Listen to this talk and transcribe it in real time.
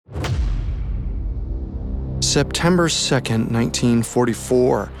September 2nd,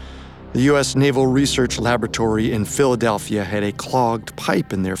 1944. The U.S. Naval Research Laboratory in Philadelphia had a clogged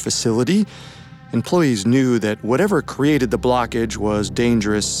pipe in their facility. Employees knew that whatever created the blockage was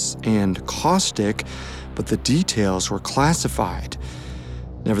dangerous and caustic, but the details were classified.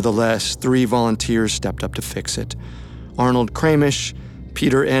 Nevertheless, 3 volunteers stepped up to fix it: Arnold Kramish,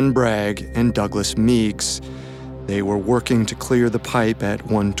 Peter N. Bragg, and Douglas Meeks. They were working to clear the pipe at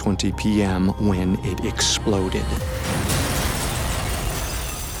 1:20 p.m. when it exploded.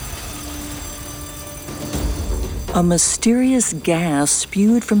 A mysterious gas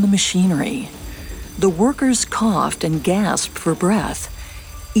spewed from the machinery. The workers coughed and gasped for breath,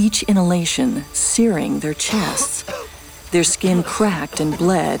 each inhalation searing their chests. Their skin cracked and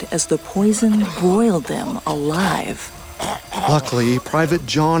bled as the poison broiled them alive. Luckily, Private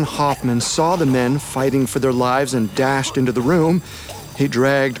John Hoffman saw the men fighting for their lives and dashed into the room. He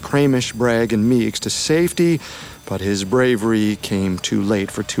dragged Kramish, Bragg, and Meeks to safety, but his bravery came too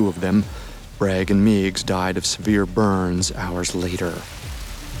late for 2 of them. Bragg and Meeks died of severe burns hours later.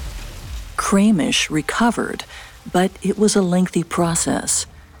 Kramish recovered, but it was a lengthy process.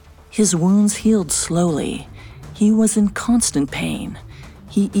 His wounds healed slowly. He was in constant pain.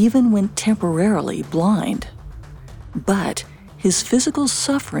 He even went temporarily blind. But his physical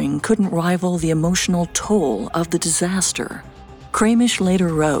suffering couldn't rival the emotional toll of the disaster. Kramish later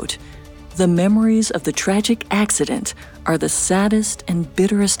wrote, "The memories of the tragic accident are the saddest and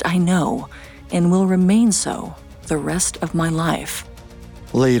bitterest I know, and will remain so the rest of my life."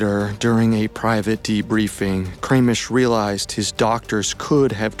 Later, during a private debriefing, Kramish realized his doctors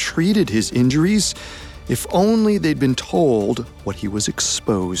could have treated his injuries if only they'd been told what he was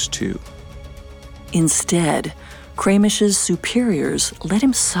exposed to. Instead, Kramish's superiors let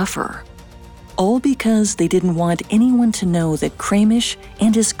him suffer, all because they didn't want anyone to know that Kramish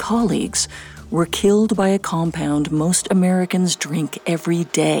and his colleagues were killed by a compound most Americans drink every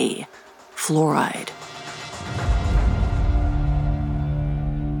day: fluoride.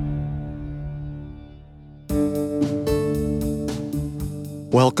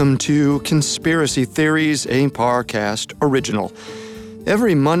 Welcome to Conspiracy Theories, a Parcast original.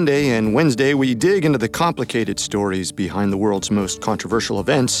 Every Monday and Wednesday, we dig into the complicated stories behind the world's most controversial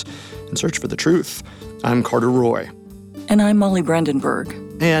events and search for the truth. I'm Carter Roy. And I'm Molly Brandenburg.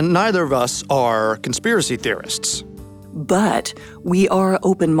 And neither of us are conspiracy theorists. But we are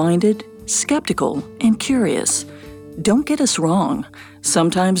open-minded, skeptical, and curious. Don't get us wrong.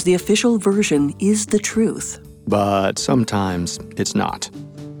 Sometimes the official version is the truth. But sometimes it's not.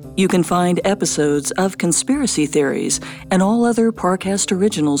 You can find episodes of Conspiracy Theories and all other Parcast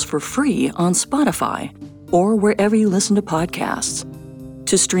originals for free on Spotify or wherever you listen to podcasts.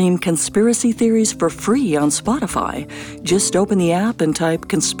 To stream Conspiracy Theories for free on Spotify, just open the app and type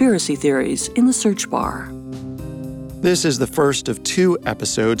Conspiracy Theories in the search bar. This is the first of 2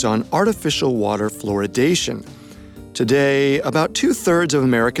 episodes on artificial water fluoridation. Today, about 2/3 of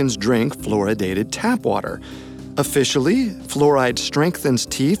Americans drink fluoridated tap water. Officially, fluoride strengthens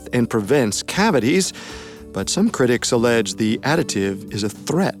teeth and prevents cavities, but some critics allege the additive is a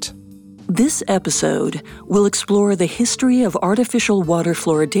threat. This episode will explore the history of artificial water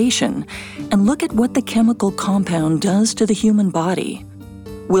fluoridation and look at what the chemical compound does to the human body.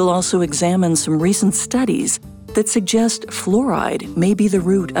 We'll also examine some recent studies that suggest fluoride may be the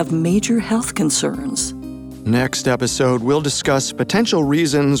root of major health concerns. Next episode, we'll discuss potential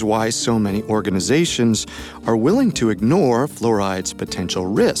reasons why so many organizations are willing to ignore fluoride's potential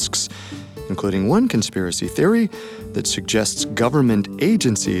risks, including one conspiracy theory that suggests government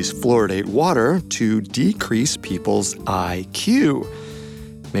agencies fluoridate water to decrease people's IQ,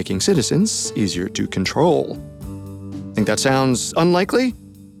 making citizens easier to control. Think that sounds unlikely?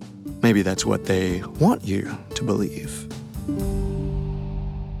 Maybe that's what they want you to believe.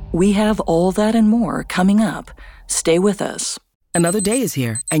 We have all that and more coming up. Stay with us. Another day is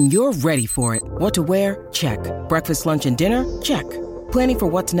here, and you're ready for it. What to wear? Check. Breakfast, lunch, and dinner? Check. Planning for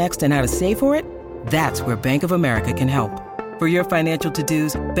what's next and how to save for it? That's where Bank of America can help. For your financial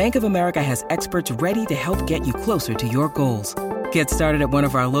to-dos, Bank of America has experts ready to help get you closer to your goals. Get started at one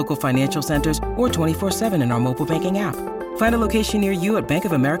of our local financial centers or 24/7 in our mobile banking app. Find a location near you at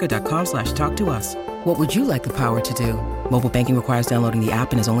bankofamerica.com/talktous. What would you like the power to do? Mobile banking requires downloading the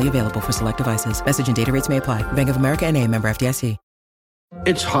app and is only available for select devices. Message and data rates may apply. Bank of America N.A., member FDIC.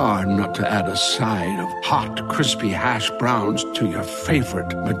 It's hard not to add a side of hot, crispy hash browns to your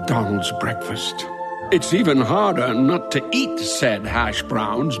favorite McDonald's breakfast. It's even harder not to eat said hash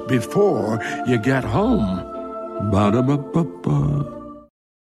browns before you get home. Ba-da-ba-ba-ba.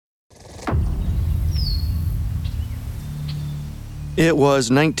 It was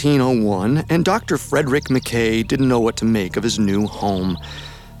 1901, and Dr. Frederick McKay didn't know what to make of his new home.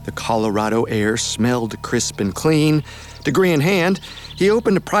 The Colorado air smelled crisp and clean. Degree in hand, he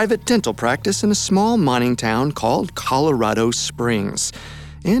opened a private dental practice in a small mining town called Colorado Springs,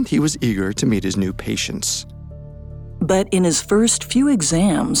 and he was eager to meet his new patients. But in his first few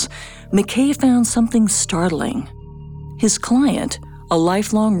exams, McKay found something startling. His client, a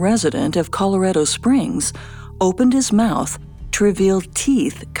lifelong resident of Colorado Springs, opened his mouth to reveal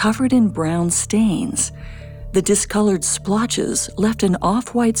teeth covered in brown stains. The discolored splotches left an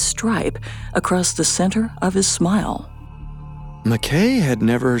off-white stripe across the center of his smile. McKay had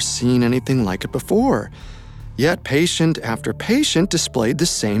never seen anything like it before. Yet patient after patient displayed the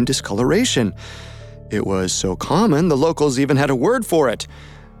same discoloration. It was so common, the locals even had a word for it: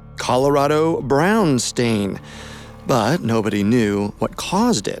 Colorado brown stain. But nobody knew what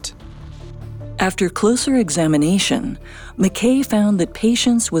caused it. After closer examination, McKay found that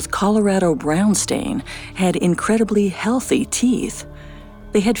patients with Colorado brown stain had incredibly healthy teeth.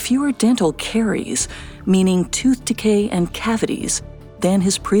 They had fewer dental caries, meaning tooth decay and cavities, than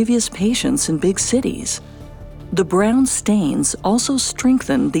his previous patients in big cities. The brown stains also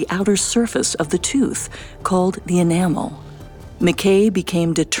strengthened the outer surface of the tooth, called the enamel. McKay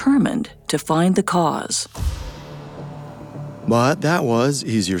became determined to find the cause. But that was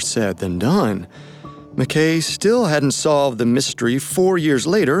easier said than done. McKay still hadn't solved the mystery 4 years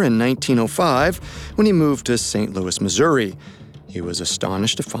later in 1905 when he moved to St. Louis, Missouri. He was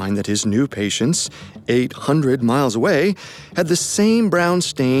astonished to find that his new patients, 800 miles away, had the same brown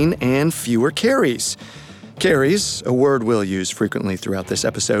stain and fewer caries. Caries, a word we'll use frequently throughout this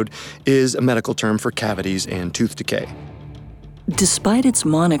episode, is a medical term for cavities and tooth decay. Despite its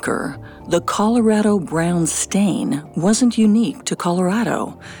moniker, the Colorado brown stain wasn't unique to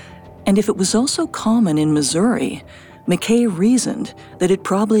Colorado. And if it was also common in Missouri, McKay reasoned that it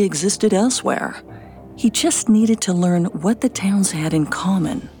probably existed elsewhere. He just needed to learn what the towns had in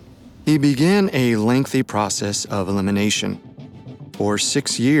common. He began a lengthy process of elimination. For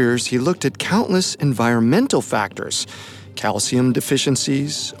 6 years, he looked at countless environmental factors: calcium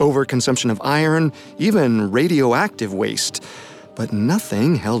deficiencies, overconsumption of iron, even radioactive waste. But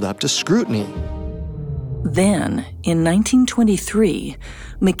nothing held up to scrutiny. Then, in 1923,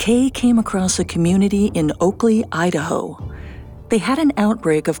 McKay came across a community in Oakley, Idaho. They had an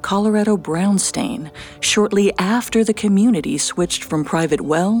outbreak of Colorado brown stain shortly after the community switched from private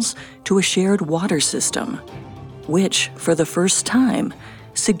wells to a shared water system, which, for the first time,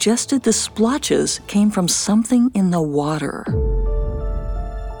 suggested the splotches came from something in the water.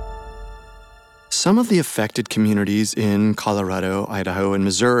 Some of the affected communities in Colorado, Idaho, and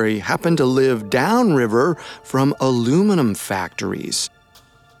Missouri happened to live downriver from aluminum factories.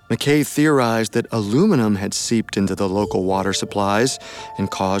 McKay theorized that aluminum had seeped into the local water supplies and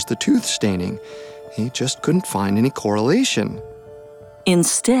caused the tooth staining. He just couldn't find any correlation.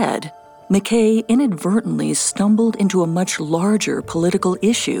 Instead, McKay inadvertently stumbled into a much larger political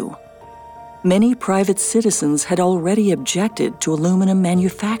issue. Many private citizens had already objected to aluminum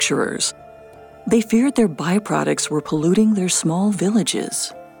manufacturers. They feared their byproducts were polluting their small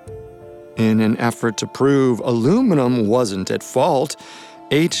villages. In an effort to prove aluminum wasn't at fault,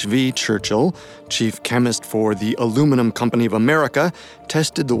 H.V. Churchill, chief chemist for the Aluminum Company of America,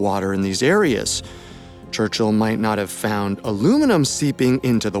 tested the water in these areas. Churchill might not have found aluminum seeping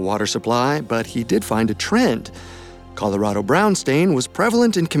into the water supply, but he did find a trend. Colorado brown stain was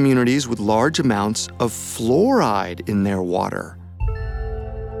prevalent in communities with large amounts of fluoride in their water.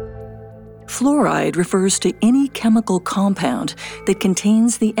 Fluoride refers to any chemical compound that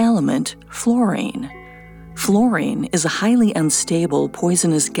contains the element fluorine. Fluorine is a highly unstable,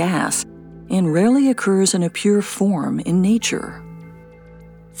 poisonous gas and rarely occurs in a pure form in nature.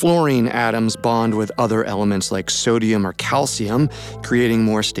 Fluorine atoms bond with other elements like sodium or calcium, creating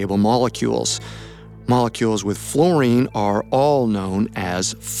more stable molecules. Molecules with fluorine are all known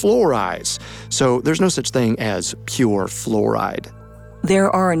as fluorides, so there's no such thing as pure fluoride.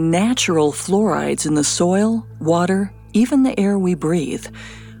 There are natural fluorides in the soil, water, even the air we breathe.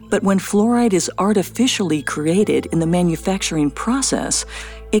 But when fluoride is artificially created in the manufacturing process,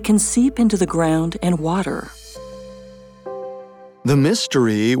 it can seep into the ground and water. The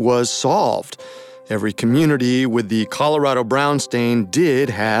mystery was solved. Every community with the Colorado brown stain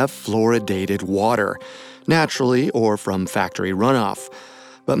did have fluoridated water, naturally or from factory runoff.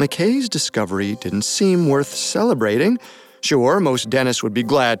 But McKay's discovery didn't seem worth celebrating. Sure, most dentists would be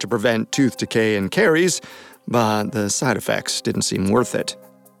glad to prevent tooth decay and caries, but the side effects didn't seem worth it.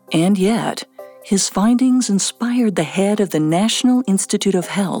 And yet, his findings inspired the head of the National Institute of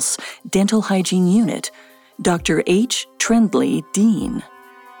Health's Dental Hygiene Unit, Dr. H. Trendley Dean.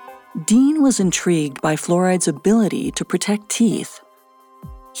 Dean was intrigued by fluoride's ability to protect teeth.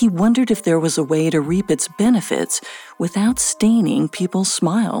 He wondered if there was a way to reap its benefits without staining people's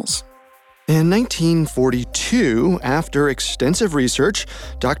smiles. In 1942, after extensive research,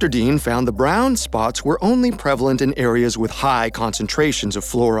 Dr. Dean found the brown spots were only prevalent in areas with high concentrations of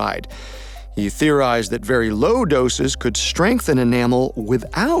fluoride. He theorized that very low doses could strengthen enamel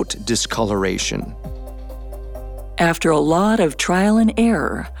without discoloration. After a lot of trial and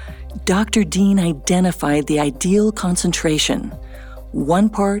error, Dr. Dean identified the ideal concentration, 1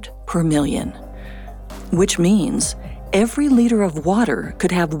 part per million, which means every liter of water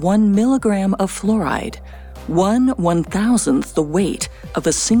could have 1 milligram of fluoride, 1/1000th the weight of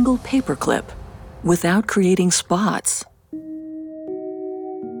a single paperclip, without creating spots.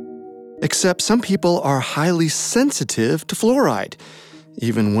 Except some people are highly sensitive to fluoride.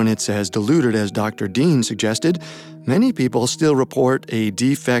 Even when it's as diluted as Dr. Dean suggested, many people still report a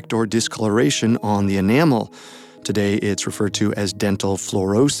defect or discoloration on the enamel. Today, it's referred to as dental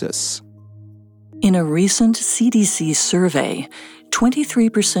fluorosis. In a recent CDC survey,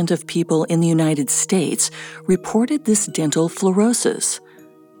 23% of people in the United States reported this dental fluorosis.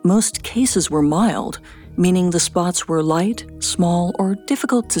 Most cases were mild, meaning the spots were light, small, or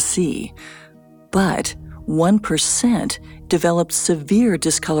difficult to see. But 1% developed severe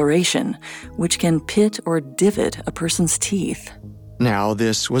discoloration, which can pit or divot a person's teeth. Now,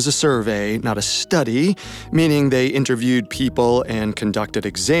 this was a survey, not a study, meaning they interviewed people and conducted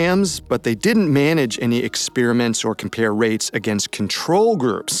exams, but they didn't manage any experiments or compare rates against control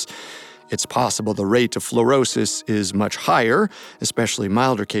groups. It's possible the rate of fluorosis is much higher, especially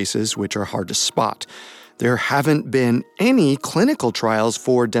milder cases, which are hard to spot. There haven't been any clinical trials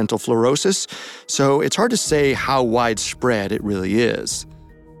for dental fluorosis, so it's hard to say how widespread it really is.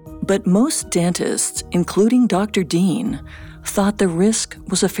 But most dentists, including Dr. Dean, thought the risk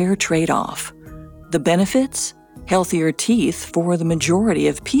was a fair trade-off. The benefits, healthier teeth for the majority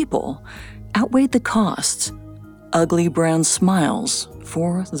of people, outweighed the costs, ugly brown smiles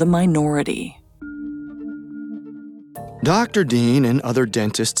for the minority. Dr. Dean and other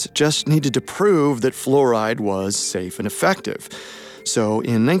dentists just needed to prove that fluoride was safe and effective. So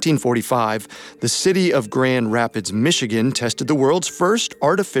in 1945, the city of Grand Rapids, Michigan tested the world's first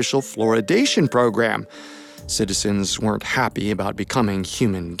artificial fluoridation program. Citizens weren't happy about becoming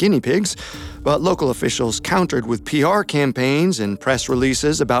human guinea pigs, but local officials countered with PR campaigns and press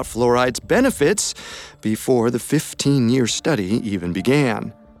releases about fluoride's benefits before the 15-year study even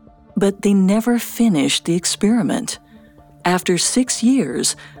began. But they never finished the experiment. After 6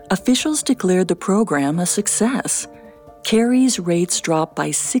 years, officials declared the program a success. Caries rates dropped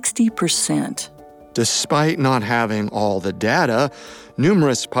by 60%. Despite not having all the data,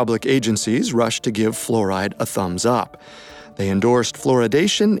 numerous public agencies rushed to give fluoride a thumbs up. They endorsed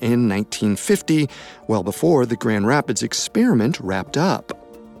fluoridation in 1950, well before the Grand Rapids experiment wrapped up.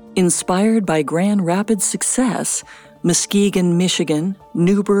 Inspired by Grand Rapids' success, Muskegon, Michigan,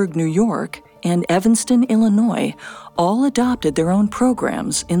 Newburgh, New York, and Evanston, Illinois all adopted their own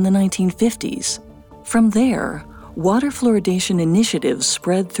programs in the 1950s. From there, water fluoridation initiatives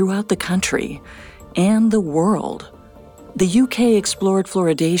spread throughout the country and the world. The UK explored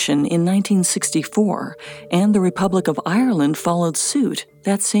fluoridation in 1964, and the Republic of Ireland followed suit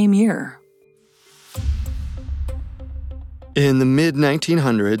that same year. In the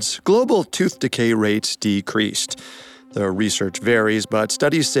mid-1900s, global tooth decay rates decreased. The research varies, but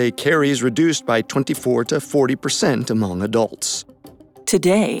studies say caries reduced by 24 to 40% among adults.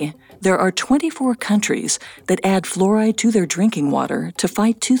 Today, there are 24 countries that add fluoride to their drinking water to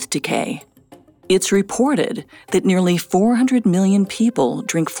fight tooth decay. It's reported that nearly 400 million people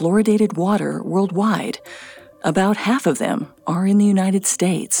drink fluoridated water worldwide. About half of them are in the United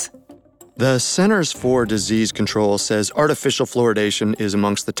States. The Centers for Disease Control says artificial fluoridation is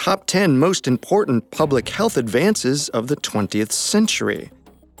amongst the top 10 most important public health advances of the 20th century.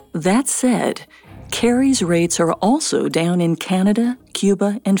 That said, caries rates are also down in Canada,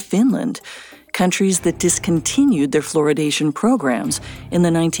 Cuba, and Finland, countries that discontinued their fluoridation programs in the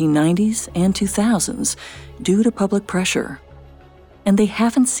 1990s and 2000s due to public pressure. And they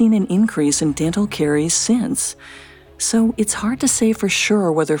haven't seen an increase in dental caries since. So it's hard to say for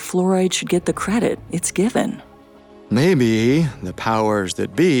sure whether fluoride should get the credit it's given. Maybe the powers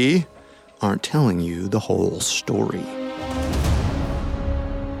that be aren't telling you the whole story.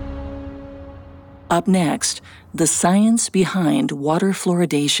 Up next, the science behind water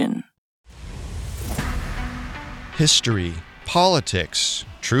fluoridation. History, politics,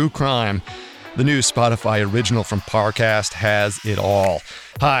 true crime. The new Spotify original from Parcast has it all.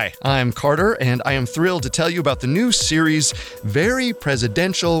 Hi, I'm Carter, and I am thrilled to tell you about the new series, Very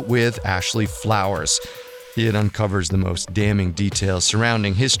Presidential with Ashley Flowers. It uncovers the most damning details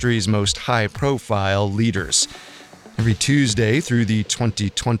surrounding history's most high-profile leaders. Every Tuesday through the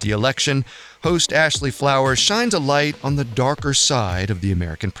 2020 election, host Ashley Flowers shines a light on the darker side of the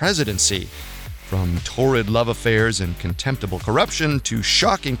American presidency. From torrid love affairs and contemptible corruption to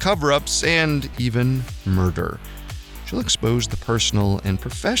shocking cover-ups and even murder. She'll expose the personal and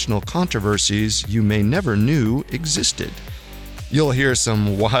professional controversies you may never knew existed. You'll hear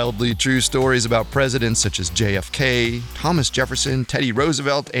some wildly true stories about presidents such as JFK, Thomas Jefferson, Teddy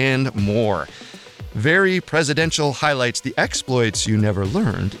Roosevelt, and more. Very Presidential highlights the exploits you never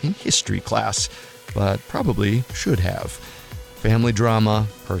learned in history class, but probably should have. Family drama,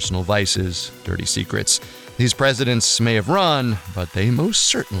 personal vices, dirty secrets. These presidents may have run, but they most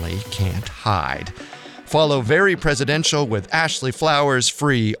certainly can't hide. Follow Very Presidential with Ashley Flowers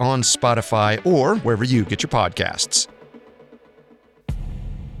free on Spotify or wherever you get your podcasts.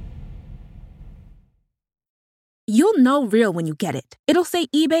 You'll know real when you get it. It'll say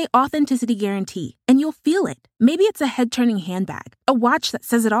eBay Authenticity Guarantee, and you'll feel it. Maybe it's a head-turning handbag, a watch that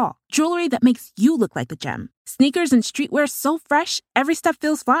says it all, jewelry that makes you look like a gem, sneakers and streetwear so fresh, every step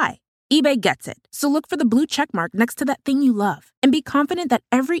feels fly. eBay gets it, so look for the blue check mark next to that thing you love, and be confident that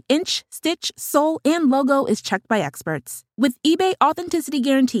every inch, stitch, sole, and logo is checked by experts. With eBay Authenticity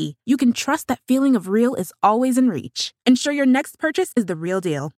Guarantee, you can trust that feeling of real is always in reach. Ensure your next purchase is the real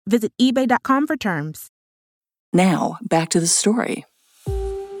deal. Visit ebay.com for terms. Now, back to the story.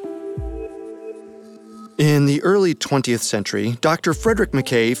 In the early 20th century, Dr. Frederick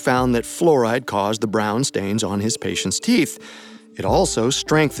Mackay found that fluoride caused the brown stains on his patients' teeth. It also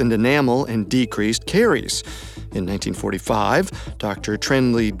strengthened enamel and decreased caries. In 1945, Dr.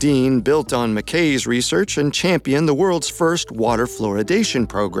 Trendley Dean built on Mackay's research and championed the world's first water fluoridation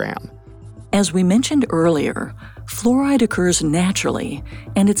program. As we mentioned earlier, fluoride occurs naturally,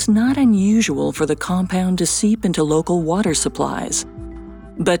 and it's not unusual for the compound to seep into local water supplies.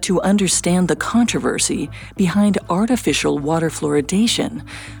 But to understand the controversy behind artificial water fluoridation,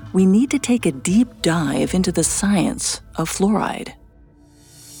 we need to take a deep dive into the science of fluoride.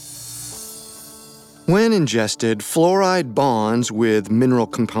 When ingested, fluoride bonds with mineral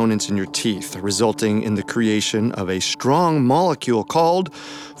components in your teeth, resulting in the creation of a strong molecule called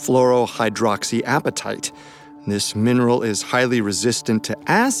fluorohydroxyapatite. This mineral is highly resistant to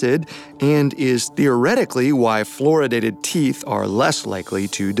acid and is theoretically why fluoridated teeth are less likely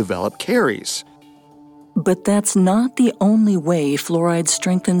to develop caries. But that's not the only way fluoride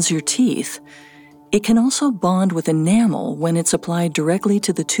strengthens your teeth. It can also bond with enamel when it's applied directly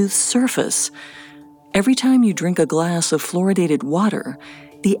to the tooth's surface. Every time you drink a glass of fluoridated water,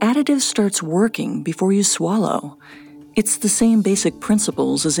 the additive starts working before you swallow. It's the same basic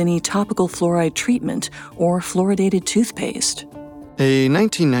principles as any topical fluoride treatment or fluoridated toothpaste. A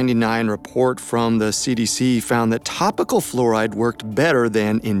 1999 report from the CDC found that topical fluoride worked better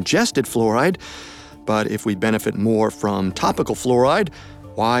than ingested fluoride. But if we benefit more from topical fluoride,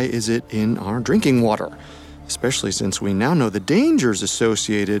 why is it in our drinking water? Especially since we now know the dangers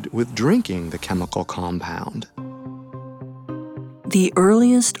associated with drinking the chemical compound. The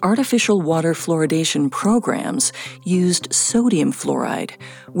earliest artificial water fluoridation programs used sodium fluoride,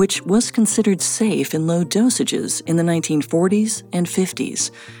 which was considered safe in low dosages in the 1940s and 50s.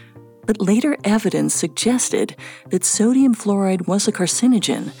 But later evidence suggested that sodium fluoride was a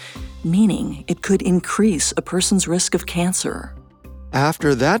carcinogen, meaning it could increase a person's risk of cancer.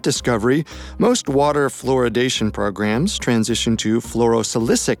 After that discovery, most water fluoridation programs transitioned to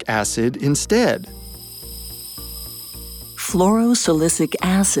fluorosilicic acid instead. Fluorosilicic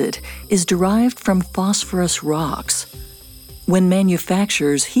acid is derived from phosphorus rocks. When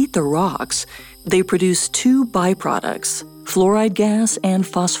manufacturers heat the rocks, they produce two byproducts, fluoride gas and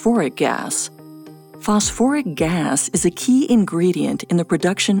phosphoric gas. Phosphoric gas is a key ingredient in the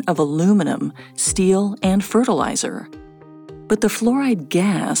production of aluminum, steel, and fertilizer. But the fluoride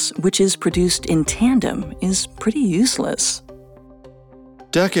gas, which is produced in tandem, is pretty useless.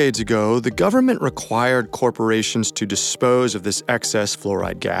 Decades ago, the government required corporations to dispose of this excess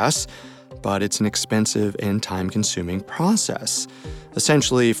fluoride gas, but it's an expensive and time-consuming process.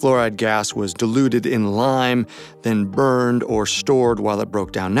 Essentially, fluoride gas was diluted in lime, then burned or stored while it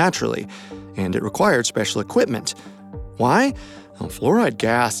broke down naturally, and it required special equipment. Why? Well, fluoride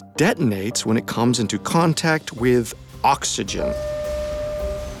gas detonates when it comes into contact with oxygen.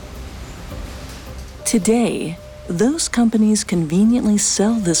 Today, those companies conveniently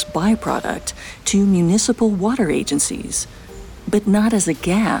sell this byproduct to municipal water agencies, but not as a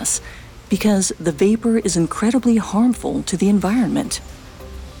gas. because the vapor is incredibly harmful to the environment.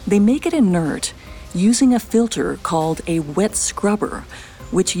 They make it inert using a filter called a wet scrubber,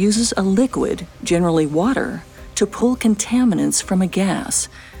 which uses a liquid, generally water, to pull contaminants from a gas.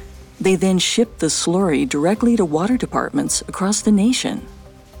 They then ship the slurry directly to water departments across the nation.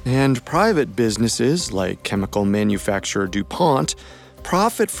 And private businesses, like chemical manufacturer DuPont,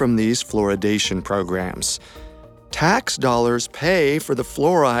 profit from these fluoridation programs. Tax dollars pay for the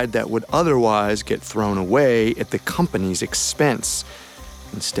fluoride that would otherwise get thrown away at the company's expense.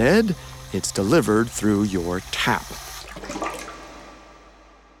 Instead, it's delivered through your tap.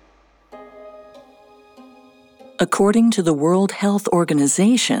 According to the World Health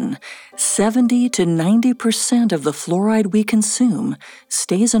Organization, 70 to 90% of the fluoride we consume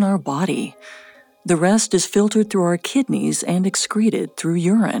stays in our body. The rest is filtered through our kidneys and excreted through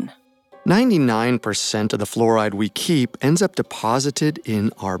urine. 99% of the fluoride we keep ends up deposited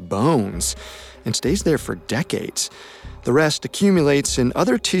in our bones and stays there for decades. The rest accumulates in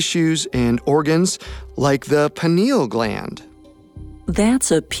other tissues and organs, like the pineal gland. That's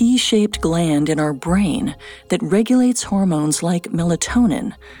a pea-shaped gland in our brain that regulates hormones like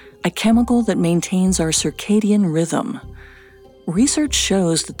melatonin, a chemical that maintains our circadian rhythm. Research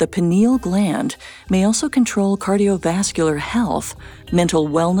shows that the pineal gland may also control cardiovascular health, mental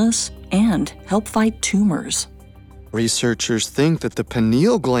wellness, and help fight tumors. Researchers think that the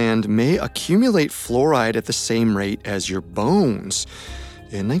pineal gland may accumulate fluoride at the same rate as your bones.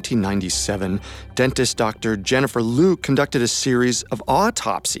 In 1997, dentist Dr. Jennifer Luke conducted a series of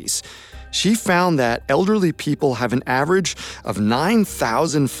autopsies. She found that elderly people have an average of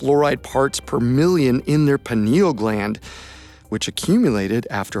 9,000 fluoride parts per million in their pineal gland, which accumulated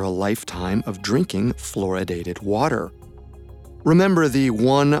after a lifetime of drinking fluoridated water. Remember the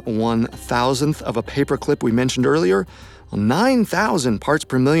 1/1000th of a paperclip we mentioned earlier? Well, 9,000 parts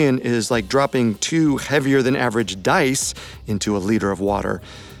per million is like dropping 2 heavier than average dice into a liter of water,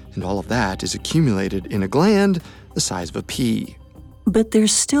 and all of that is accumulated in a gland the size of a pea. But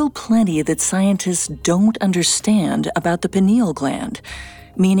there's still plenty that scientists don't understand about the pineal gland,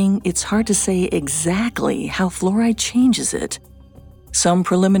 meaning it's hard to say exactly how fluoride changes it. Some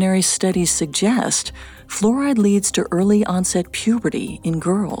preliminary studies suggest fluoride leads to early onset puberty in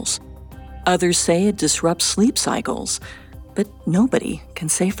girls. Others say it disrupts sleep cycles, but nobody can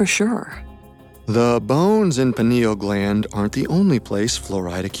say for sure. The bones and pineal gland aren't the only place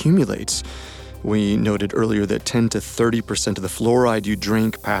fluoride accumulates. We noted earlier that 10 to 30% of the fluoride you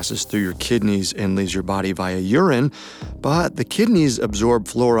drink passes through your kidneys and leaves your body via urine, but the kidneys absorb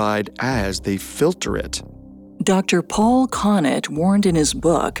fluoride as they filter it. Dr. Paul Connett warned in his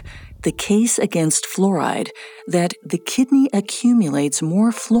book, The Case Against Fluoride, that the kidney accumulates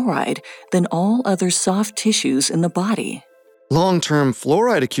more fluoride than all other soft tissues in the body. Long-term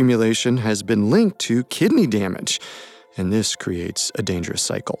fluoride accumulation has been linked to kidney damage, and this creates a dangerous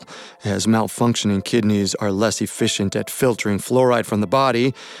cycle. As malfunctioning kidneys are less efficient at filtering fluoride from the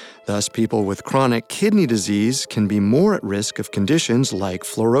body, thus people with chronic kidney disease can be more at risk of conditions like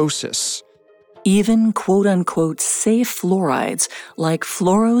fluorosis. Even quote-unquote safe fluorides like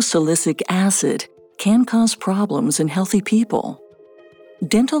fluorosilicic acid can cause problems in healthy people.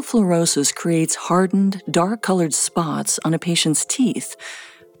 Dental fluorosis creates hardened, dark-colored spots on a patient's teeth,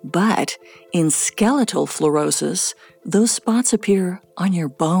 but in skeletal fluorosis, those spots appear on your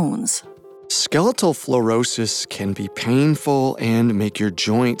bones. Skeletal fluorosis can be painful and make your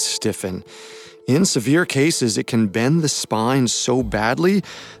joints stiffen. In severe cases, it can bend the spine so badly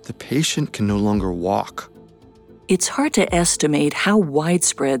the patient can no longer walk. It's hard to estimate how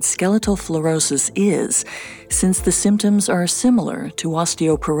widespread skeletal fluorosis is, since the symptoms are similar to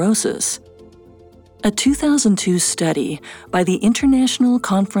osteoporosis. A 2002 study by the International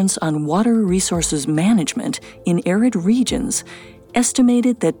Conference on Water Resources Management in Arid Regions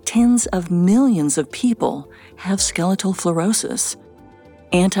estimated that tens of millions of people have skeletal fluorosis.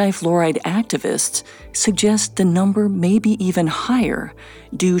 Anti-fluoride activists suggest the number may be even higher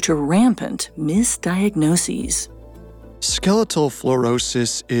due to rampant misdiagnoses. Skeletal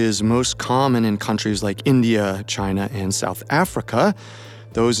fluorosis is most common in countries like India, China, and South Africa.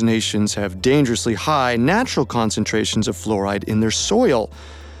 Those nations have dangerously high natural concentrations of fluoride in their soil,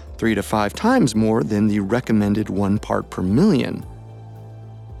 3 to 5 times more than the recommended 1 part per million.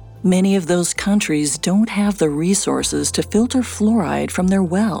 Many of those countries don't have the resources to filter fluoride from their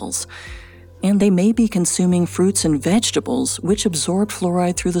wells, and they may be consuming fruits and vegetables which absorb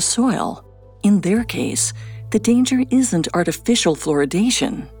fluoride through the soil. In their case, the danger isn't artificial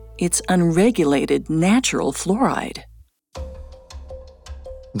fluoridation, it's unregulated natural fluoride.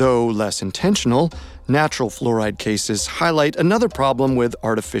 Though less intentional, Natural fluoride cases highlight another problem with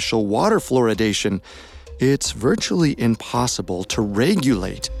artificial water fluoridation. It's virtually impossible to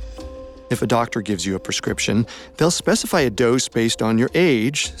regulate. If a doctor gives you a prescription, they'll specify a dose based on your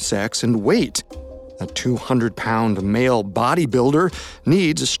age, sex, and weight. A 200-pound male bodybuilder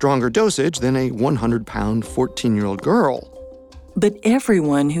needs a stronger dosage than a 100-pound 14-year-old girl. But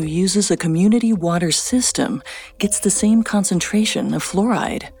everyone who uses a community water system gets the same concentration of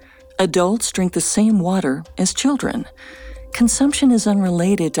fluoride. Adults drink the same water as children. Consumption is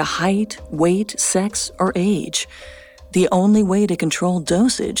unrelated to height, weight, sex, or age. The only way to control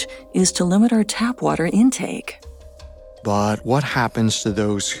dosage is to limit our tap water intake. But what happens to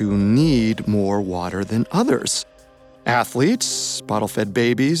those who need more water than others? Athletes, bottle-fed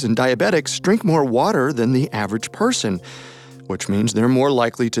babies, and diabetics drink more water than the average person, which means they're more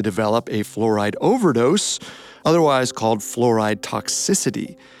likely to develop a fluoride overdose, otherwise called fluoride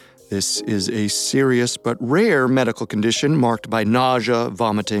toxicity. This is a serious but rare medical condition marked by nausea,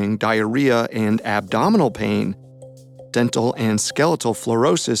 vomiting, diarrhea, and abdominal pain. Dental and skeletal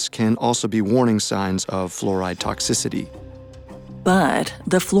fluorosis can also be warning signs of fluoride toxicity. But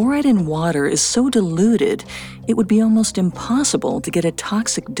the fluoride in water is so diluted, it would be almost impossible to get a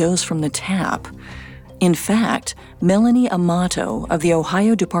toxic dose from the tap. In fact, Melanie Amato of the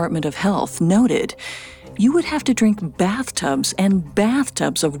Ohio Department of Health noted, you would have to drink bathtubs and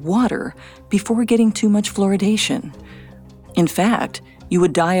bathtubs of water before getting too much fluoridation. In fact, you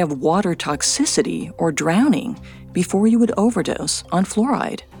would die of water toxicity or drowning before you would overdose on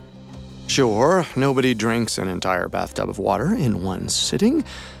fluoride. Sure, nobody drinks an entire bathtub of water in one sitting.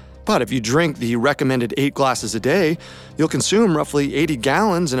 But if you drink the recommended 8 glasses a day, you'll consume roughly 80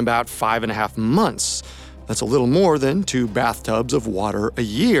 gallons in about 5.5 months. That's a little more than 2 bathtubs of water a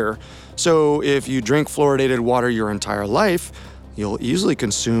year. So if you drink fluoridated water your entire life, you'll easily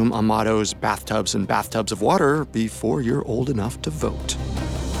consume Amato's bathtubs and bathtubs of water before you're old enough to vote.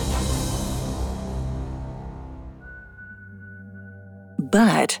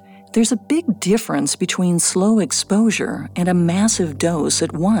 But there's a big difference between slow exposure and a massive dose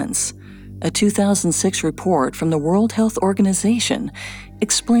at once. A 2006 report from the World Health Organization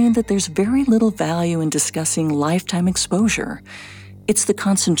explained that there's very little value in discussing lifetime exposure. It's the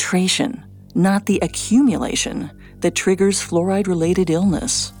concentration, not the accumulation, that triggers fluoride-related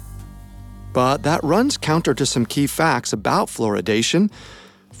illness. But that runs counter to some key facts about fluoridation.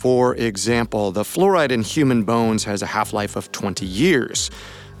 For example, the fluoride in human bones has a half-life of 20 years.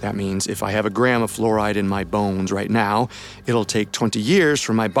 That means if I have a gram of fluoride in my bones right now, it'll take 20 years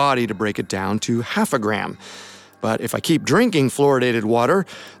for my body to break it down to half a gram. But if I keep drinking fluoridated water,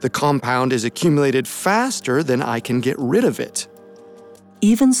 the compound is accumulated faster than I can get rid of it.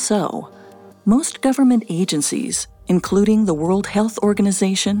 Even so, most government agencies, including the World Health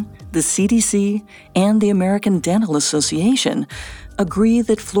Organization, the CDC, and the American Dental Association, agree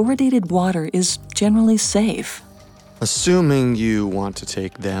that fluoridated water is generally safe. Assuming you want to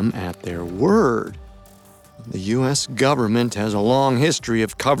take them at their word. The U.S. government has a long history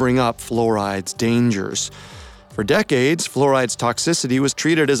of covering up fluoride's dangers. For decades, fluoride's toxicity was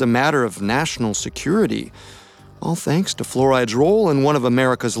treated as a matter of national security, all thanks to fluoride's role in one of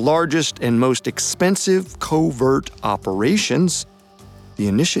America's largest and most expensive covert operations, the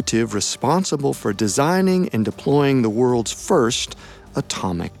initiative responsible for designing and deploying the world's first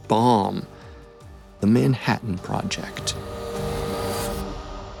atomic bomb, the Manhattan Project.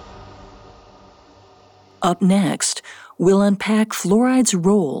 Up next, we'll unpack fluoride's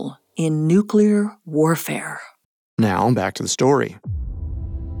role in nuclear warfare. Now, back to the story.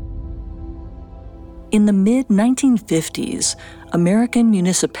 In the mid-1950s, American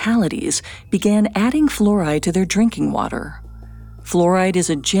municipalities began adding fluoride to their drinking water. Fluoride is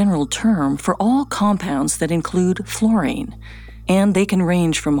a general term for all compounds that include fluorine, and they can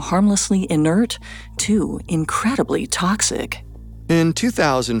range from harmlessly inert to incredibly toxic. In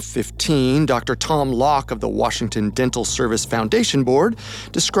 2015, Dr. Tom Locke of the Washington Dental Service Foundation Board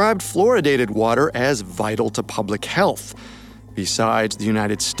described fluoridated water as vital to public health. Besides the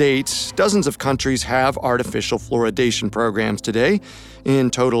United States, dozens of countries have artificial fluoridation programs today.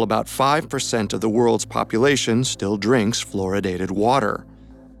 In total, about 5% of the world's population still drinks fluoridated water.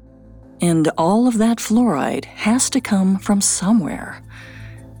 And all of that fluoride has to come from somewhere.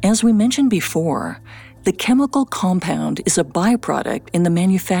 As we mentioned before, the chemical compound is a byproduct in the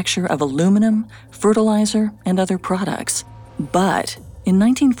manufacture of aluminum, fertilizer, and other products. But in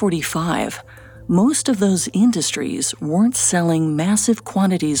 1945, most of those industries weren't selling massive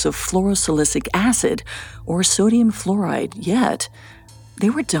quantities of fluorosilicic acid or sodium fluoride yet. They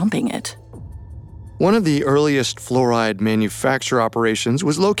were dumping it. One of the earliest fluoride manufacture operations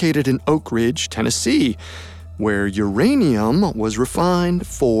was located in Oak Ridge, Tennessee, where uranium was refined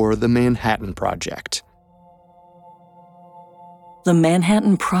for the Manhattan Project. The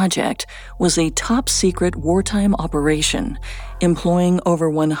Manhattan Project was a top-secret wartime operation employing over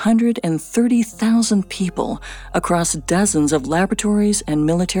 130,000 people across dozens of laboratories and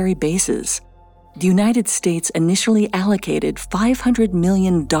military bases. The United States initially allocated $500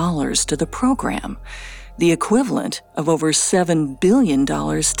 million to the program, the equivalent of over $7 billion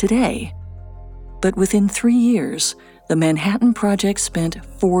today. But within 3 years, the Manhattan Project spent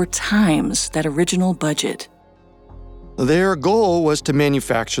 4 times that original budget. Their goal was to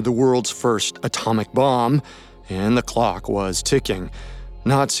manufacture the world's first atomic bomb, and the clock was ticking.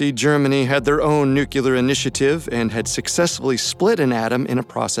 Nazi Germany had their own nuclear initiative and had successfully split an atom in a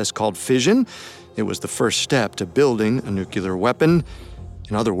process called fission. It was the first step to building a nuclear weapon.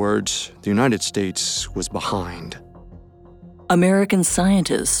 In other words, the United States was behind. American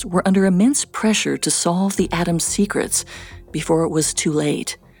scientists were under immense pressure to solve the atom's secrets before it was too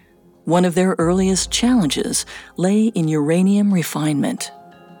late. One of their earliest challenges lay in uranium refinement.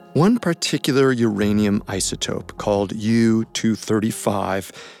 One particular uranium isotope, called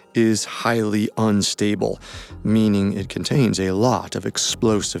U-235, is highly unstable, meaning it contains a lot of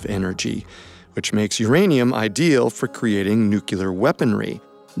explosive energy, which makes uranium ideal for creating nuclear weaponry.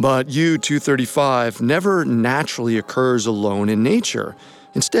 But U-235 never naturally occurs alone in nature.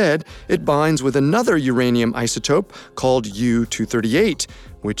 Instead, it binds with another uranium isotope called U-238,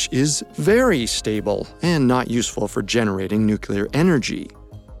 which is very stable and not useful for generating nuclear energy.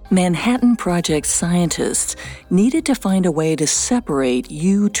 Manhattan Project scientists needed to find a way to separate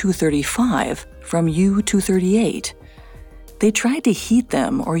U-235 from U-238. They tried to heat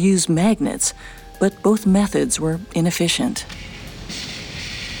them or use magnets, but both methods were inefficient.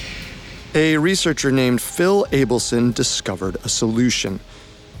 A researcher named Phil Abelson discovered a solution.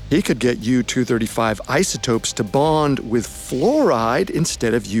 He could get U-235 isotopes to bond with fluoride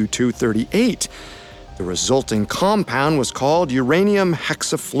instead of U-238. The resulting compound was called uranium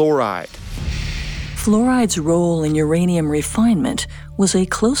hexafluoride. Fluoride's role in uranium refinement was a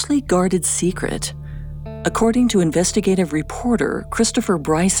closely guarded secret. According to investigative reporter Christopher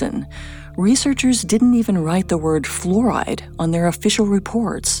Bryson, researchers didn't even write the word fluoride on their official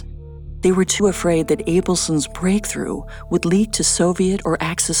reports. They were too afraid that Abelson's breakthrough would leak to Soviet or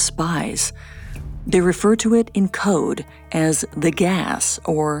Axis spies. They refer to it in code as the gas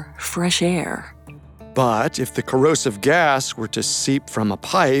or fresh air. But if the corrosive gas were to seep from a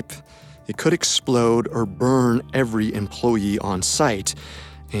pipe, it could explode or burn every employee on site.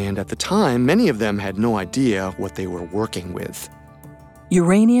 And at the time, many of them had no idea what they were working with.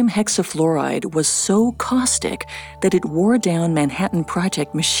 Uranium hexafluoride was so caustic that it wore down Manhattan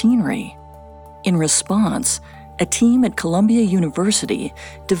Project machinery. In response, a team at Columbia University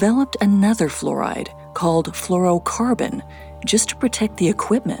developed another fluoride called fluorocarbon just to protect the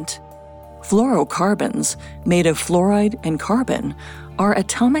equipment. Fluorocarbons, made of fluoride and carbon, are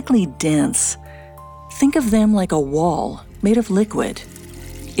atomically dense. Think of them like a wall made of liquid.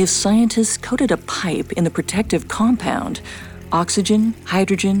 If scientists coated a pipe in the protective compound, oxygen,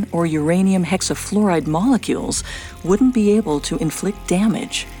 hydrogen, or uranium hexafluoride molecules wouldn't be able to inflict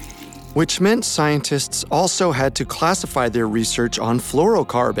damage. Which meant scientists also had to classify their research on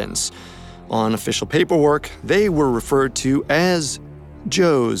fluorocarbons. On official paperwork, they were referred to as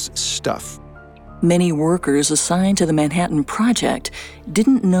Joe's stuff. Many workers assigned to the Manhattan Project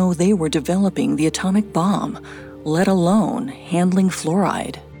didn't know they were developing the atomic bomb, let alone handling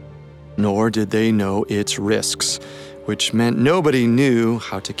fluoride. Nor did they know its risks, which meant nobody knew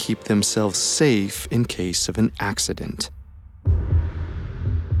how to keep themselves safe in case of an accident.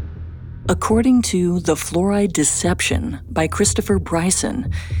 According to The Fluoride Deception by Christopher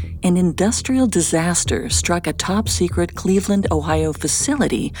Bryson, an industrial disaster struck a top-secret Cleveland, Ohio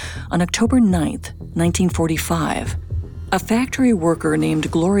facility on October 9, 1945. A factory worker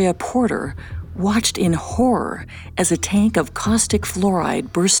named Gloria Porter watched in horror as a tank of caustic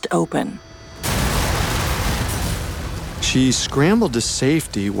fluoride burst open. She scrambled to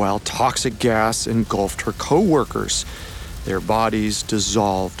safety while toxic gas engulfed her co-workers. Their bodies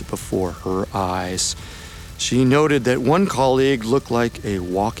dissolved before her eyes. She noted that one colleague looked like a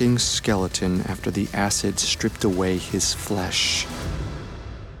walking skeleton after the acid stripped away his flesh.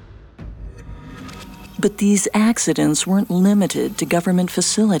 But these accidents weren't limited to government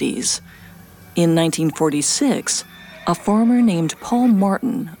facilities. In 1946, a farmer named Paul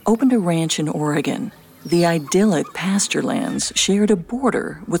Martin opened a ranch in Oregon. The idyllic pasture lands shared a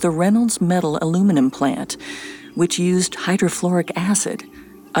border with a Reynolds Metal aluminum plant, which used hydrofluoric acid,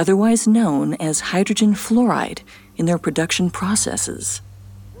 otherwise known as hydrogen fluoride, in their production processes.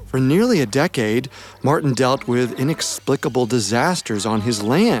 For nearly a decade, Martin dealt with inexplicable disasters on his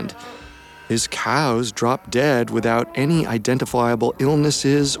land. His cows dropped dead without any identifiable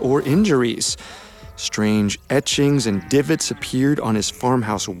illnesses or injuries. Strange etchings and divots appeared on his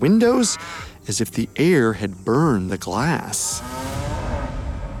farmhouse windows, as if the air had burned the glass.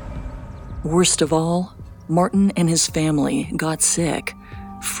 Worst of all, Martin and his family got sick.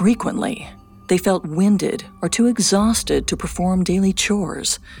 Frequently, they felt winded or too exhausted to perform daily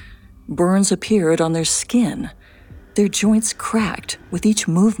chores. Burns appeared on their skin. Their joints cracked with each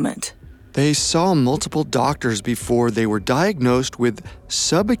movement. They saw multiple doctors before they were diagnosed with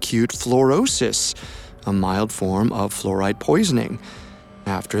subacute fluorosis, a mild form of fluoride poisoning.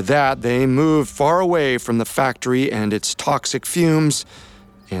 After that, they moved far away from the factory and its toxic fumes,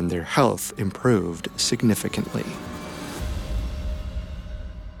 and their health improved significantly.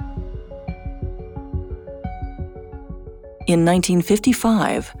 In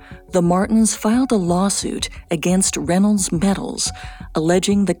 1955, the Martins filed a lawsuit against Reynolds Metals,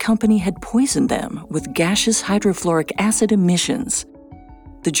 alleging the company had poisoned them with gaseous hydrofluoric acid emissions.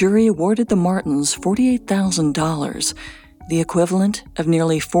 The jury awarded the Martins $48,000, the equivalent of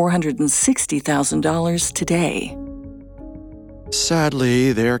nearly $460,000 today.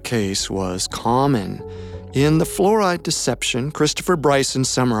 Sadly, their case was common. In The Fluoride Deception, Christopher Bryson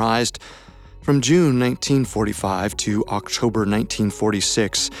summarized, from June 1945 to October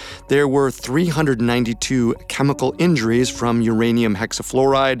 1946, there were 392 chemical injuries from uranium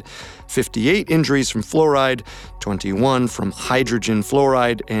hexafluoride, 58 injuries from fluoride, 21 from hydrogen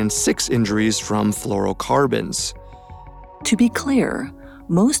fluoride, and 6 injuries from fluorocarbons. To be clear,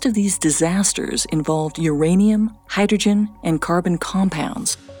 most of these disasters involved uranium, hydrogen, and carbon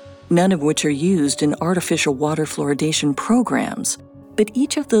compounds, none of which are used in artificial water fluoridation programs. But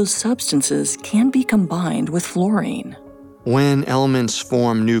each of those substances can be combined with fluorine. When elements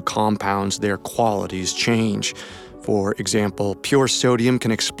form new compounds, their qualities change. For example, pure sodium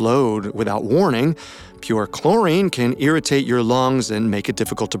can explode without warning. Pure chlorine can irritate your lungs and make it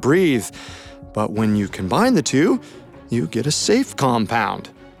difficult to breathe. But when you combine the two, you get a safe compound,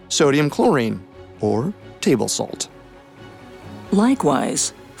 sodium chlorine, or table salt.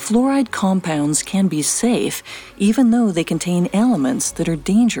 Likewise, fluoride compounds can be safe even though they contain elements that are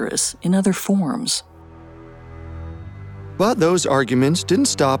dangerous in other forms. But those arguments didn't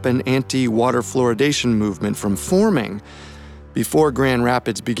stop an anti-water fluoridation movement from forming. Before Grand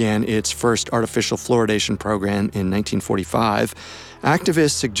Rapids began its first artificial fluoridation program in 1945,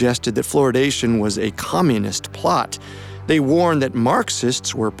 activists suggested that fluoridation was a communist plot. They warned that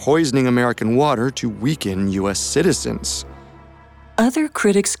Marxists were poisoning American water to weaken U.S. citizens. Other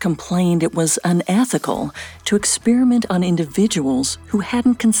critics complained it was unethical to experiment on individuals who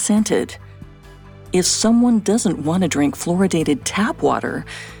hadn't consented. If someone doesn't want to drink fluoridated tap water,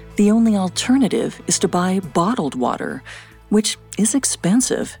 the only alternative is to buy bottled water, which is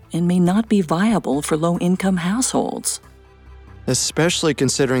expensive and may not be viable for low-income households. Especially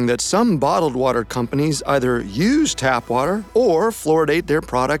considering that some bottled water companies either use tap water or fluoridate their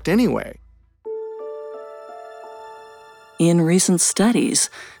product anyway. In recent studies,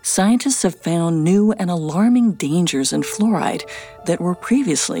 scientists have found new and alarming dangers in fluoride that were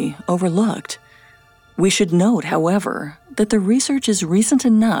previously overlooked. We should note, however, that the research is recent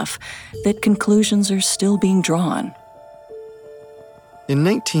enough that conclusions are still being drawn. In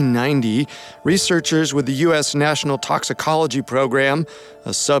 1990, researchers with the U.S. National Toxicology Program,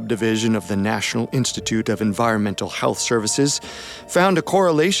 a subdivision of the National Institute of Environmental Health Services, found a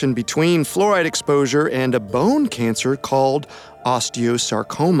correlation between fluoride exposure and a bone cancer called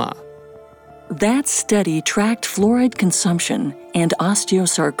osteosarcoma. That study tracked fluoride consumption and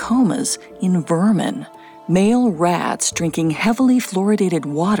osteosarcomas in vermin. Male rats drinking heavily fluoridated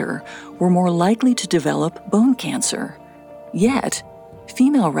water were more likely to develop bone cancer. Yet,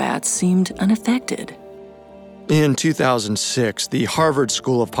 female rats seemed unaffected. In 2006, the Harvard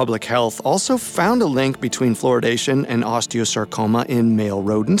School of Public Health also found a link between fluoridation and osteosarcoma in male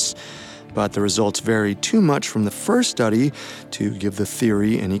rodents, but the results varied too much from the first study to give the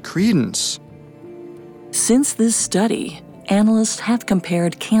theory any credence. Since this study, analysts have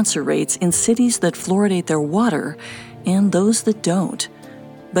compared cancer rates in cities that fluoridate their water and those that don't,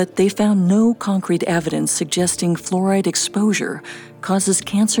 but they found no concrete evidence suggesting fluoride exposure causes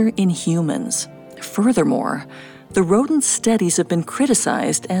cancer in humans. Furthermore, the rodent studies have been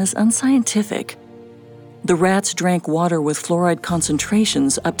criticized as unscientific. The rats drank water with fluoride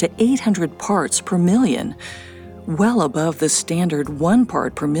concentrations up to 800 parts per million, well above the standard 1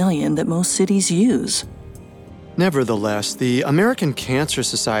 part per million that most cities use. Nevertheless, the American Cancer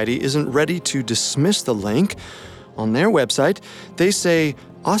Society isn't ready to dismiss the link. On their website, they say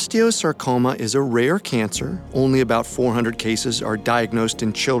osteosarcoma is a rare cancer. Only about 400 cases are diagnosed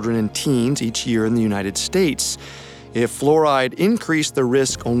in children and teens each year in the United States. If fluoride increased the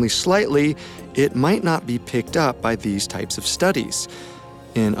risk only slightly, it might not be picked up by these types of studies.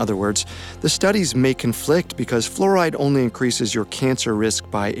 In other words, the studies may conflict because fluoride only increases your cancer risk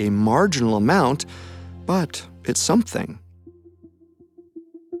by a marginal amount, but it's something.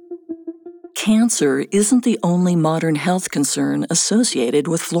 Cancer isn't the only modern health concern associated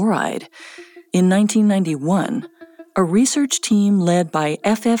with fluoride. In 1991, a research team led by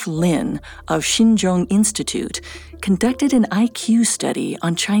F.F. Lin of Xinzhou Institute conducted an IQ study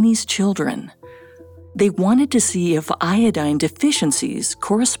on Chinese children. They wanted to see if iodine deficiencies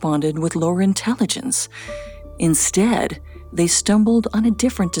corresponded with lower intelligence. Instead, they stumbled on a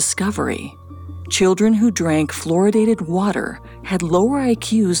different discovery. Children who drank fluoridated water had lower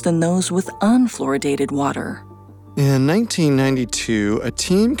IQs than those with unfluoridated water. In 1992, a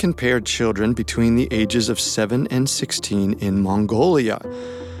team compared children between the ages of 7 and 16 in Mongolia.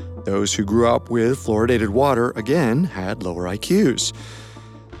 Those who grew up with fluoridated water, again, had lower IQs.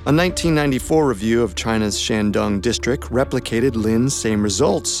 A 1994 review of China's Shandong district replicated Lin's same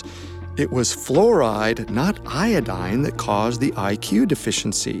results. It was fluoride, not iodine, that caused the IQ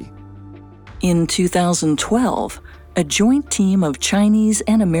deficiency. In 2012, a joint team of Chinese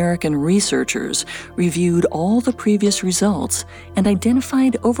and American researchers reviewed all the previous results and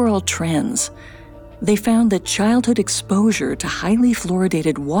identified overall trends. They found that childhood exposure to highly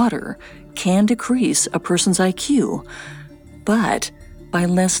fluoridated water can decrease a person's IQ, but by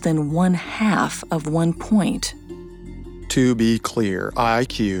less than 1/2 of 1 point. To be clear,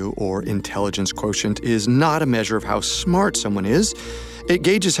 IQ, or intelligence quotient, is not a measure of how smart someone is. It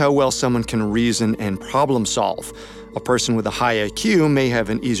gauges how well someone can reason and problem solve. A person with a high IQ may have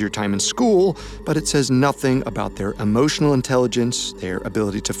an easier time in school, but it says nothing about their emotional intelligence, their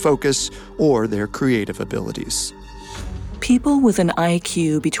ability to focus, or their creative abilities. People with an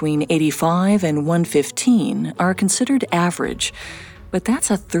IQ between 85 and 115 are considered average, but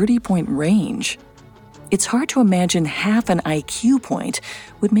that's a 30-point range. It's hard to imagine half an IQ point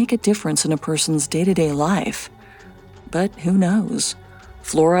would make a difference in a person's day-to-day life. But who knows?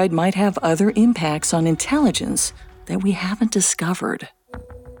 Fluoride might have other impacts on intelligence that we haven't discovered.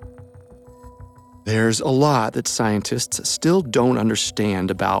 There's a lot that scientists still don't understand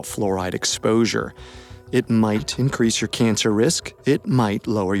about fluoride exposure. It might increase your cancer risk, it might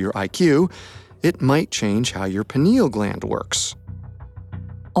lower your IQ, it might change how your pineal gland works.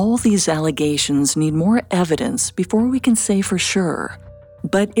 All these allegations need more evidence before we can say for sure.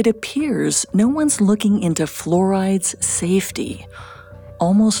 But it appears no one's looking into fluoride's safety.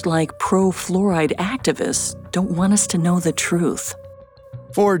 Almost like pro-fluoride activists don't want us to know the truth.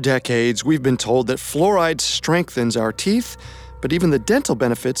 For decades, we've been told that fluoride strengthens our teeth, but even the dental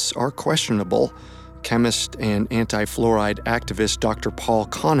benefits are questionable. Chemist and anti-fluoride activist Dr. Paul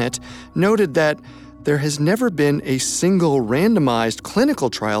Connett noted that there has never been a single randomized clinical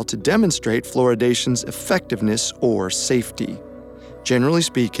trial to demonstrate fluoridation's effectiveness or safety. Generally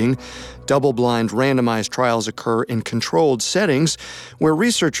speaking, double-blind randomized trials occur in controlled settings where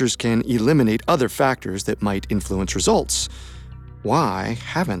researchers can eliminate other factors that might influence results. Why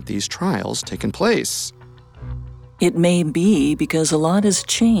haven't these trials taken place? It may be because a lot has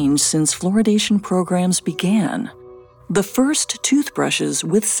changed since fluoridation programs began. The first toothbrushes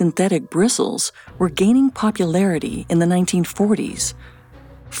with synthetic bristles were gaining popularity in the 1940s.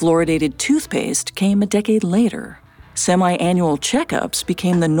 Fluoridated toothpaste came a decade later. Semi-annual checkups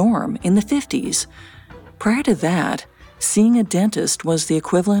became the norm in the 50s. Prior to that, seeing a dentist was the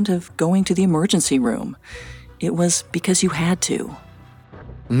equivalent of going to the emergency room. It was because you had to.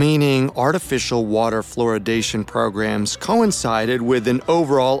 Meaning artificial water fluoridation programs coincided with an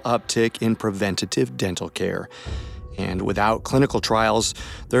overall uptick in preventative dental care. And without clinical trials,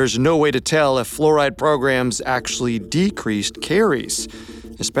 there's no way to tell if fluoride programs actually decreased caries,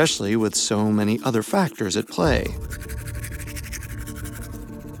 especially with so many other factors at play.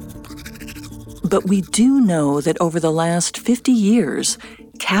 But we do know that over the last 50 years,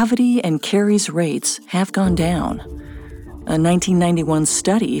 cavity and caries rates have gone down. A 1991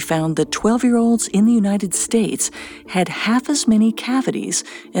 study found that 12-year-olds in the United States had half as many cavities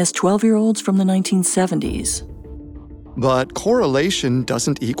as 12-year-olds from the 1970s. But correlation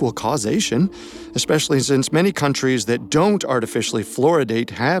doesn't equal causation, especially since many countries that don't artificially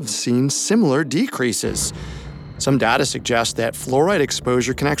fluoridate have seen similar decreases. Some data suggest that fluoride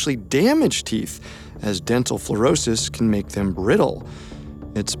exposure can actually damage teeth, as dental fluorosis can make them brittle.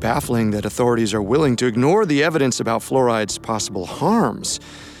 It's baffling that authorities are willing to ignore the evidence about fluoride's possible harms,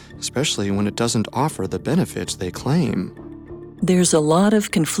 especially when it doesn't offer the benefits they claim. There's a lot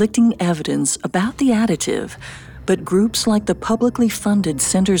of conflicting evidence about the additive, but groups like the publicly funded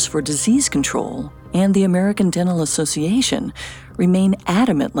Centers for Disease Control and the American Dental Association remain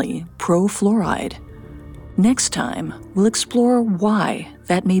adamantly pro-fluoride. Next time, we'll explore why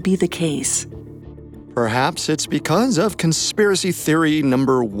that may be the case. Perhaps it's because of conspiracy theory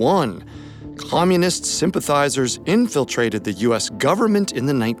number 1. Communist sympathizers infiltrated the U.S. government in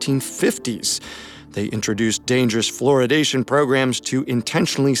the 1950s. They introduced dangerous fluoridation programs to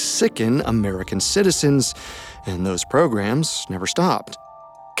intentionally sicken American citizens, and those programs never stopped.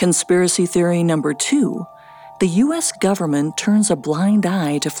 Conspiracy theory number 2. The U.S. government turns a blind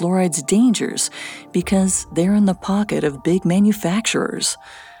eye to fluoride's dangers because they're in the pocket of big manufacturers.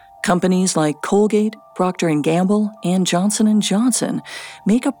 Companies like Colgate, Procter & Gamble, and Johnson & Johnson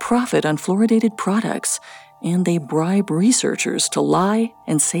make a profit on fluoridated products, and they bribe researchers to lie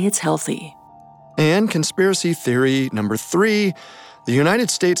and say it's healthy. And conspiracy theory number 3, the United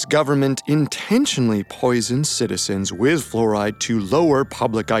States government intentionally poisons citizens with fluoride to lower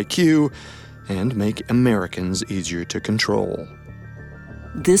public IQ and make Americans easier to control.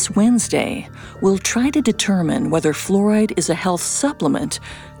 This Wednesday, we'll try to determine whether fluoride is a health supplement,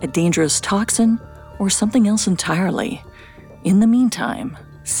 a dangerous toxin, or something else entirely. In the meantime,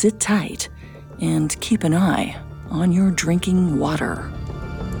 sit tight and keep an eye on your drinking water.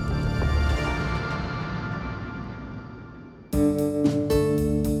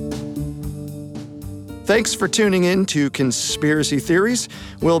 Thanks for tuning in to Conspiracy Theories.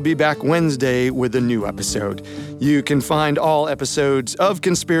 We'll be back Wednesday with a new episode. You can find all episodes of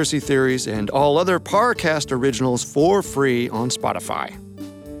Conspiracy Theories and all other Parcast originals for free on Spotify.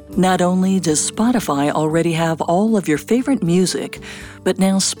 Not only does Spotify already have all of your favorite music, but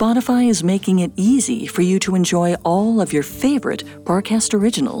now Spotify is making it easy for you to enjoy all of your favorite Parcast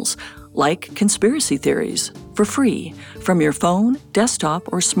originals, like Conspiracy Theories, for free from your phone,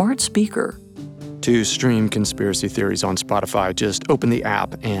 desktop, or smart speaker. To stream Conspiracy Theories on Spotify, just open the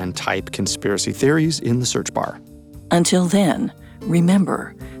app and type Conspiracy Theories in the search bar. Until then,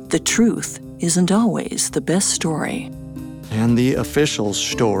 remember, the truth isn't always the best story. And the official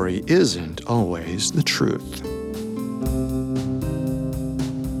story isn't always the truth.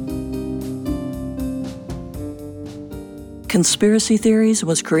 Conspiracy Theories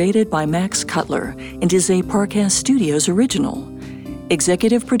was created by Max Cutler and is a Parcast Studios original.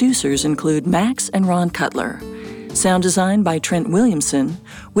 Executive producers include Max and Ron Cutler. Sound design by Trent Williamson,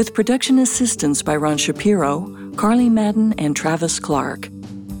 with production assistance by Ron Shapiro, Carly Madden, and Travis Clark.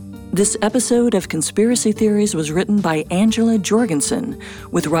 This episode of Conspiracy Theories was written by Angela Jorgensen,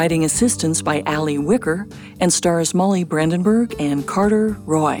 with writing assistance by Allie Wicker, and stars Molly Brandenburg and Carter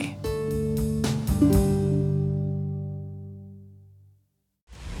Roy.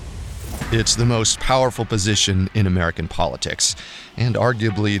 It's the most powerful position in American politics, and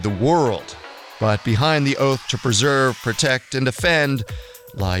arguably the world. But behind the oath to preserve, protect, and defend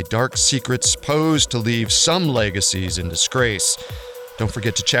lie dark secrets posed to leave some legacies in disgrace. Don't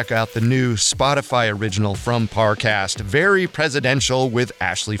forget to check out the new Spotify original from Parcast, Very Presidential with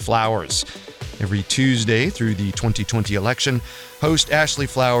Ashley Flowers. Every Tuesday through the 2020 election, host Ashley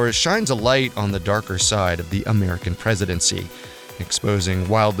Flowers shines a light on the darker side of the American presidency, exposing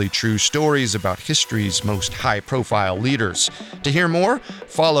wildly true stories about history's most high-profile leaders. To hear more,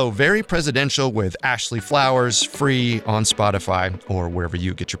 follow Very Presidential with Ashley Flowers free on Spotify or wherever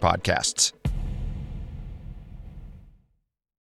you get your podcasts.